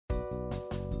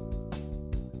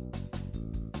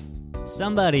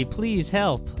Somebody, please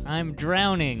help. I'm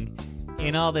drowning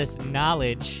in all this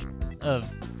knowledge of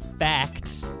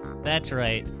facts. That's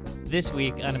right. This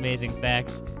week on Amazing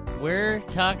Facts, we're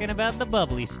talking about the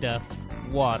bubbly stuff,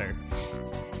 water.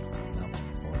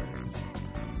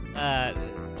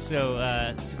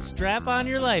 So strap on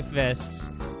your life vests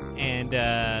and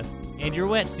your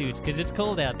wetsuits, because it's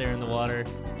cold out there in the water.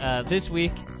 This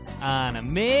week on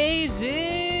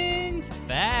Amazing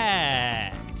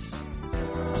Facts.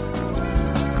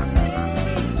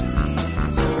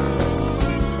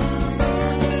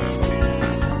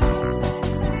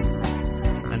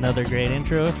 Another great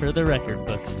intro for the record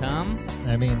books, Tom.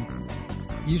 I mean,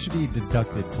 you should be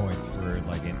deducted points for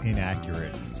like an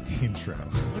inaccurate intro.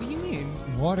 What do you mean?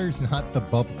 Water's not the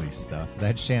bubbly stuff.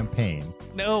 That's champagne.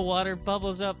 No, water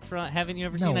bubbles up front. Haven't you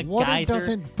ever seen a water geyser?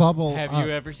 Doesn't bubble Have up.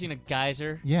 you ever seen a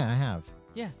geyser? Yeah, I have.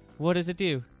 Yeah. What does it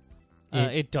do?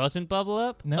 It doesn't bubble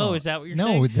up? No. Oh, is that what you're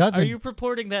saying? No, it doesn't. Are you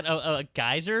purporting that a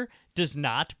geyser does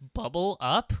not bubble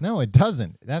up? No, it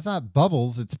doesn't. That's not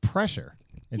bubbles. It's pressure.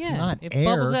 It's yeah, not it air.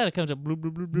 bubbles out. It comes up. Bloop,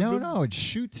 bloop, bloop, bloop, bloop. No, it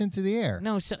shoots into the air.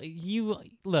 No, so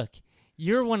look.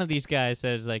 You're one of these guys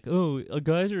that is like, oh, a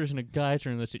geyser isn't a geyser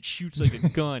unless it shoots like a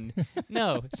gun.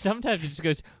 No, sometimes it just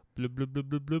goes bloop, bloop, bloop,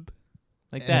 bloop, bloop,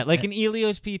 like that, like an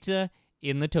Elio's pizza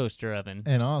in the toaster oven.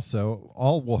 And also,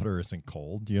 all water isn't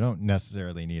cold. You don't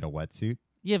necessarily need a wetsuit.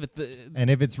 Yeah, but and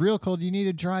if it's real cold, you need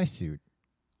a dry suit.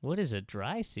 What is a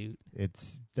dry suit?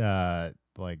 It's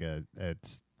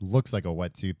looks like a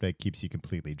wetsuit, but it keeps you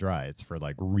completely dry. It's for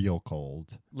like real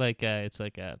cold. Like it's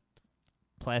like a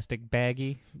plastic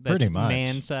baggie that's Pretty much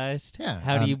man-sized. Yeah.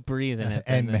 How do you breathe in it?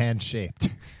 And man-shaped.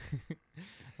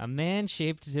 A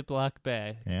man-shaped Ziploc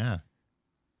bag. Yeah.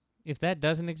 If that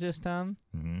doesn't exist, Tom,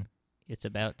 it's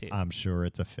about to. I'm sure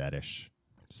it's a fetish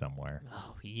somewhere.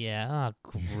 Oh yeah. Oh,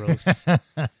 gross.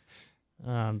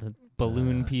 The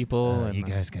balloon people. And you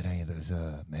guys got any of those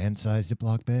man-sized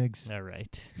Ziploc bags? All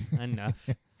right. Enough.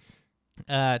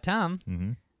 Tom,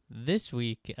 this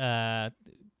week,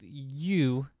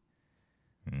 you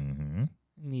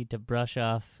need to brush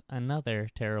off another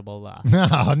terrible loss.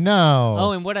 Oh, no.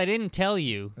 Oh, and what I didn't tell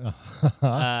you,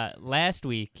 last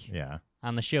week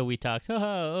on the show we talked,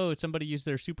 somebody used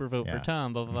their super vote for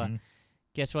Tom, blah, blah, blah.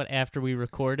 Guess what? After we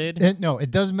recorded... No, it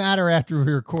doesn't matter after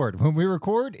we record. When we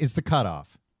record, it's the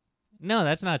cutoff. No,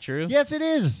 that's not true. Yes, it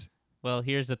is. Well,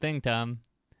 here's the thing, Tom.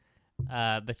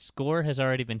 The score has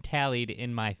already been tallied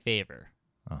in my favor.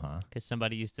 Because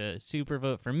somebody used to super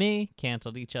vote for me,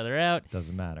 canceled each other out.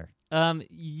 Doesn't matter.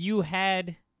 You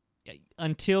had,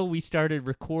 until we started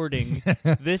recording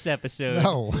this episode,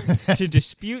 to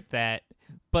dispute that.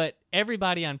 But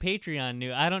everybody on Patreon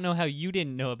knew. I don't know how you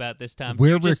didn't know about this, Tom.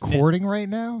 We're recording right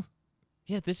now?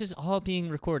 Yeah, this is all being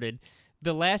recorded.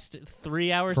 The last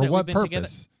 3 hours for that what we've been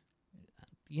purpose?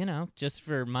 together. Just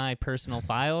for my personal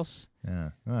files.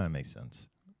 Yeah, well, that makes sense.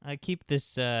 I keep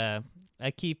this, I'm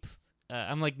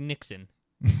like Nixon.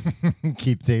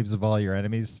 Keep tapes of all your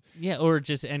enemies? Yeah, or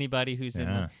just anybody who's in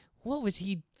the... What was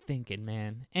he thinking,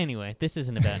 man? Anyway, this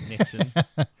isn't about Nixon.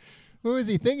 What was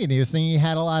he thinking? He was thinking he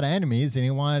had a lot of enemies and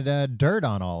he wanted dirt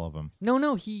on all of them.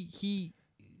 No, he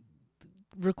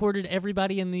recorded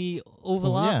everybody in the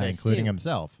Oval Office, including too.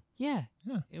 himself. Yeah.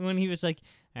 When he was like,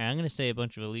 all right, I'm going to say a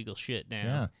bunch of illegal shit now.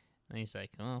 Yeah. And he's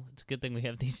like, oh, it's a good thing we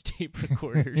have these tape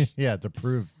recorders. Yeah, to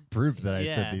prove that I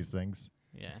said these things.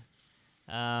 Yeah.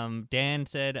 Dan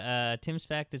said, Tim's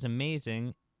fact is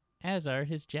amazing, as are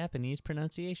his Japanese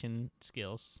pronunciation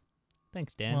skills.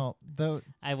 Thanks, Dan. Well,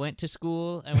 I went to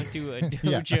school. I went to a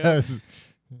dojo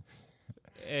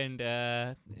and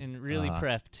really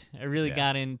prepped. I really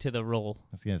got into the role. I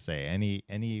was gonna say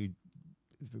any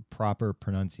proper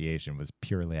pronunciation was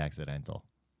purely accidental.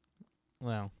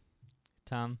 Well,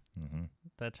 Tom,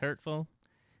 that's hurtful,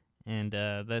 and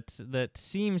that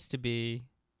seems to be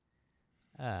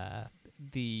the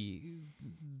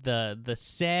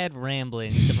sad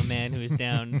ramblings of a man who is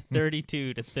down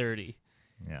 32-30.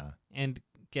 Yeah. And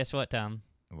guess what, Tom?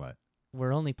 What?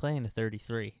 We're only playing to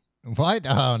 33. What?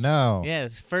 Oh, no. Yeah,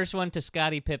 first one to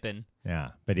Scottie Pippen. Yeah,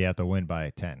 but you have to win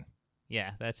by 10.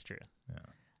 Yeah, that's true. Yeah.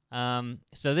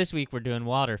 So this week we're doing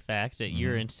water facts at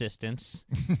your insistence.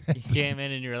 You came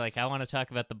in and you were like, I want to talk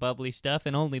about the bubbly stuff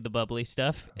and only the bubbly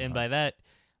stuff. And by that,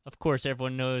 of course,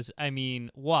 everyone knows I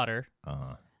mean water.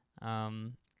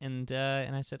 And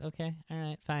I said, okay, all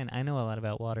right, fine. I know a lot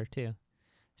about water, too.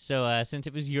 So since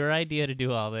it was your idea to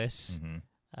do all this,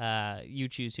 you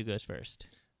choose who goes first.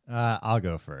 I'll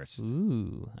go first.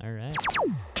 Ooh, all right.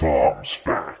 Tom's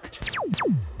fact.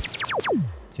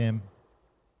 Tim,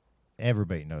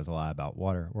 everybody knows a lot about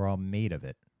water. We're all made of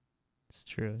it. It's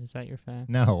true. Is that your fact?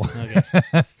 No.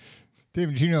 Okay. Tim,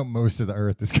 did you know most of the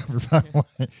Earth is covered by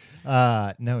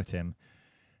water? No, Tim.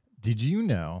 Did you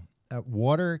know that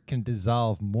water can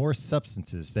dissolve more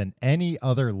substances than any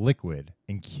other liquid,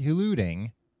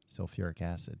 including sulfuric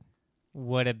acid?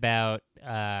 What about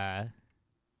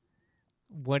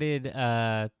what did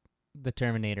the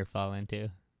Terminator fall into?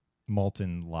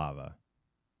 Molten lava.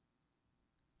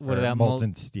 What Or about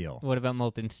molten steel? What about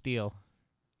molten steel?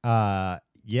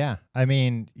 Yeah. I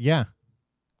mean, yeah.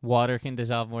 Water can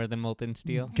dissolve more than molten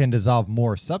steel. Can dissolve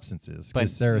more substances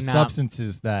because But there are not-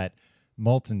 substances that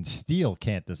molten steel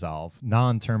can't dissolve,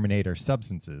 non-Terminator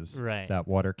substances Right. that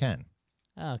water can.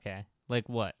 Okay. Like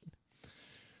what?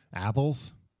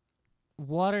 Apples,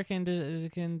 Water can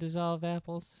dissolve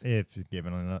apples. if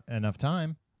given enough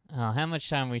time. Oh, how much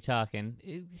time are we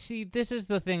talking? See, this is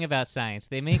the thing about science.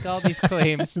 They make all these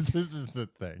claims, This is the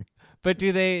thing. but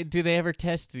do they ever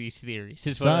test these theories?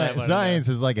 Is what I wanna know. Science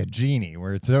is like a genie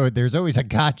where there's always a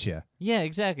gotcha. Yeah,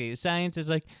 exactly. Science is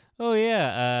like, oh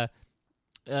yeah,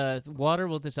 water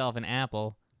will dissolve an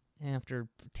apple after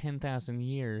 10,000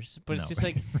 years. But it's No. just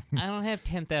like, I don't have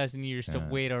 10,000 years to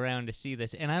wait around to see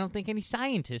this. And I don't think any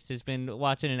scientist has been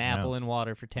watching an apple in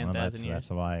water for 10,000 years.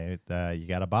 That's why you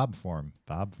got a bob form.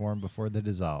 Bob form before the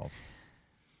dissolve.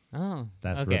 Oh,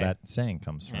 That's okay. where that saying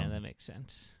comes from. Yeah, that makes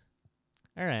sense.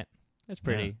 All right. That's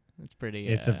pretty. That's pretty.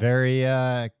 It's a very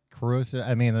corrosive.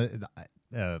 I mean,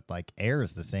 like air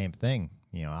is the same thing.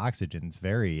 You know, oxygen's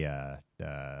very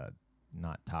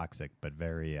not toxic, but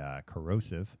very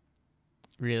corrosive.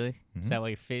 Really? Is Mhm. that why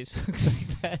your face looks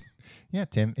like that? Yeah,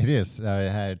 Tim, it is. I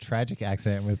had a tragic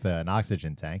accident with an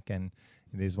oxygen tank, and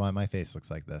it is why my face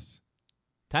looks like this.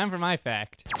 Time for my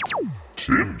fact.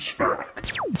 Tim's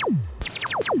fact.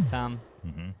 Tom,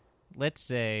 Mm-hmm. let's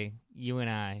say you and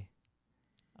I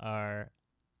are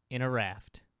in a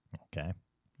raft, Okay. in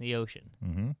the ocean.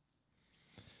 Mm-hmm.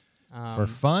 For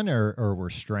fun, or we're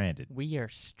stranded? We are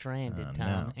stranded, Oh,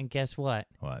 Tom. no. And guess what?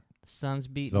 What? The sun's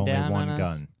There's beating only down one on us.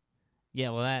 gun.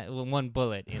 Yeah, well, one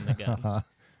bullet in the gun.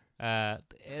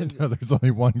 And- No, there's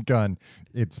only one gun.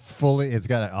 It's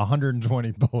got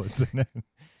 120 bullets in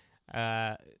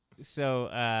it.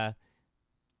 So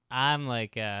I'm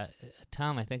like,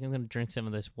 Tom, I think I'm going to drink some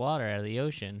of this water out of the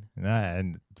ocean.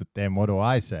 And then what do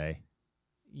I say?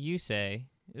 You say,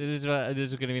 this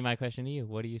is going to be my question to you.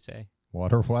 What do you say?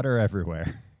 Water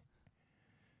everywhere.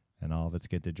 And all of it's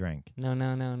good to drink. No.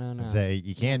 I say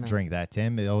you can't no. drink that,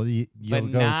 Tim. You'll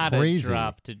But go not crazy. a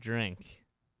drop to drink.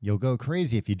 You'll go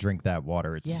crazy if you drink that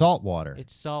water. It's Yeah. salt water.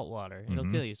 It's salt water. It'll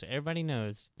Mhm. kill you. So everybody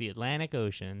knows the Atlantic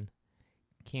Ocean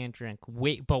can't drink.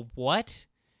 Wait, but what?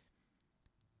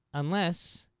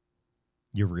 Unless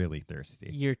You're really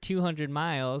thirsty. you're 200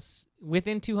 miles,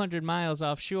 within 200 miles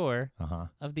offshore Uh-huh.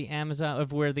 of the Amazon,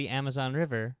 of where the Amazon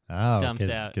River. Oh, Dumps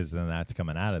out. because then that's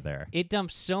coming out of there. It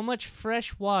dumps so much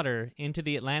fresh water into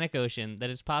the Atlantic Ocean that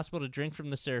it's possible to drink from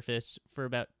the surface for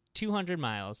about 200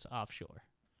 miles offshore.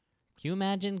 Can you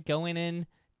imagine going in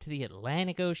to the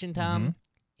Atlantic Ocean, Tom, Mhm.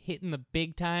 hitting the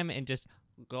big time and just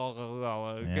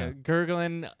Yeah.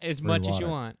 gurgling as Free much as you water.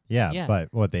 want? Yeah, Yeah.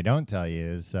 but what they don't tell you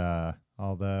is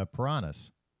all the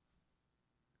piranhas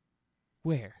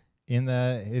Where? in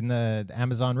the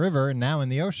Amazon River and now in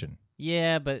the ocean.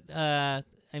 Yeah, but I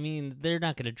mean, they're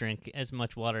not going to drink as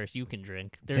much water as you can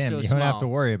drink. They're Tim, so you small. don't have to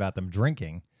worry about them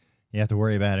drinking. You have to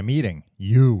worry about them eating.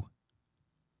 You.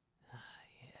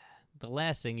 The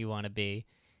last thing you want to be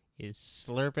is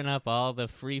slurping up all the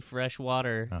free fresh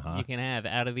water Uh-huh. you can have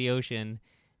out of the ocean,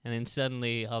 and then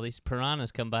suddenly all these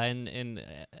piranhas come by, and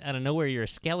out of nowhere you're a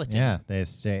skeleton. Yeah, they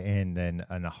stay in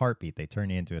a heartbeat. They turn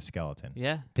you into a skeleton.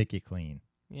 Yeah, Pick you clean.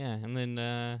 yeah. And then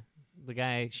the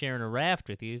guy sharing a raft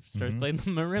with you starts Mhm. playing the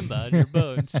marimba on your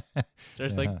bones.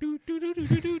 Starts Yeah. like doo doo doo doo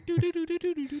doo doo doo doo doo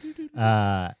doo doo doo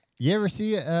doo. You ever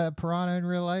see a piranha in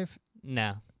real life?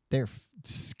 No, They're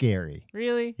scary.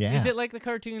 really? Yeah. Is it like the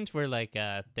cartoons where like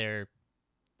their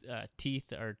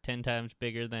teeth are 10 times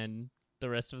bigger than the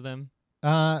rest of them?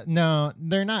 No,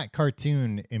 they're not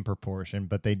cartoon in proportion,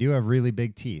 but they do have really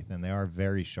big teeth, and they are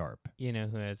very sharp. You know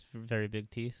who has very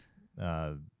big teeth?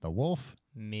 The wolf.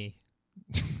 Me.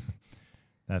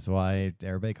 That's why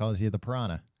everybody calls you the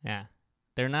piranha. Yeah.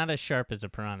 They're not as sharp as a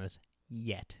piranhas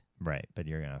yet. Right, but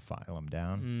you're going to file them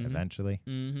down Mhm. eventually.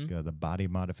 Mm-hmm. Go to the body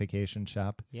modification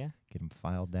shop. Yeah. Get them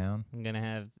filed down. I'm going to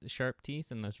have sharp teeth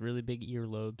and those really big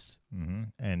earlobes.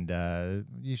 And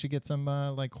you should get some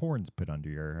like horns put under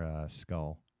your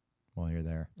skull while you're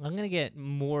there. I'm going to get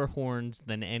more horns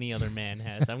than any other man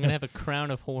has. I'm going to have a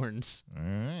crown of horns. All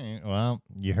right. Well,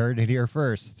 you heard it here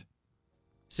first.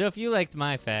 So if you liked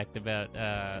my fact about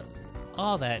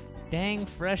all that dang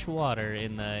fresh water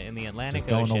in the Atlantic Just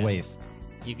going Ocean, to waste.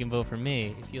 you can vote for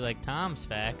me. If you like Tom's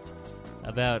fact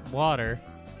about water,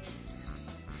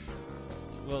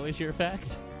 what was your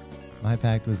fact? My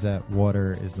fact was that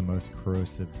water is the most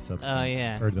corrosive substance. Oh,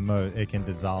 yeah. Or it can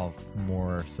dissolve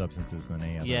more substances than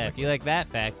any other. Yeah, if liquid. you like that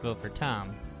fact, vote for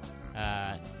Tom.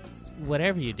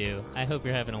 Whatever you do, I hope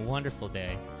you're having a wonderful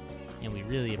day, and we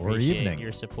really Or appreciate evening.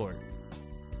 your support.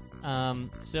 Yeah,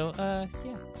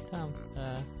 Tom.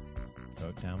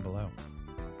 Vote down below.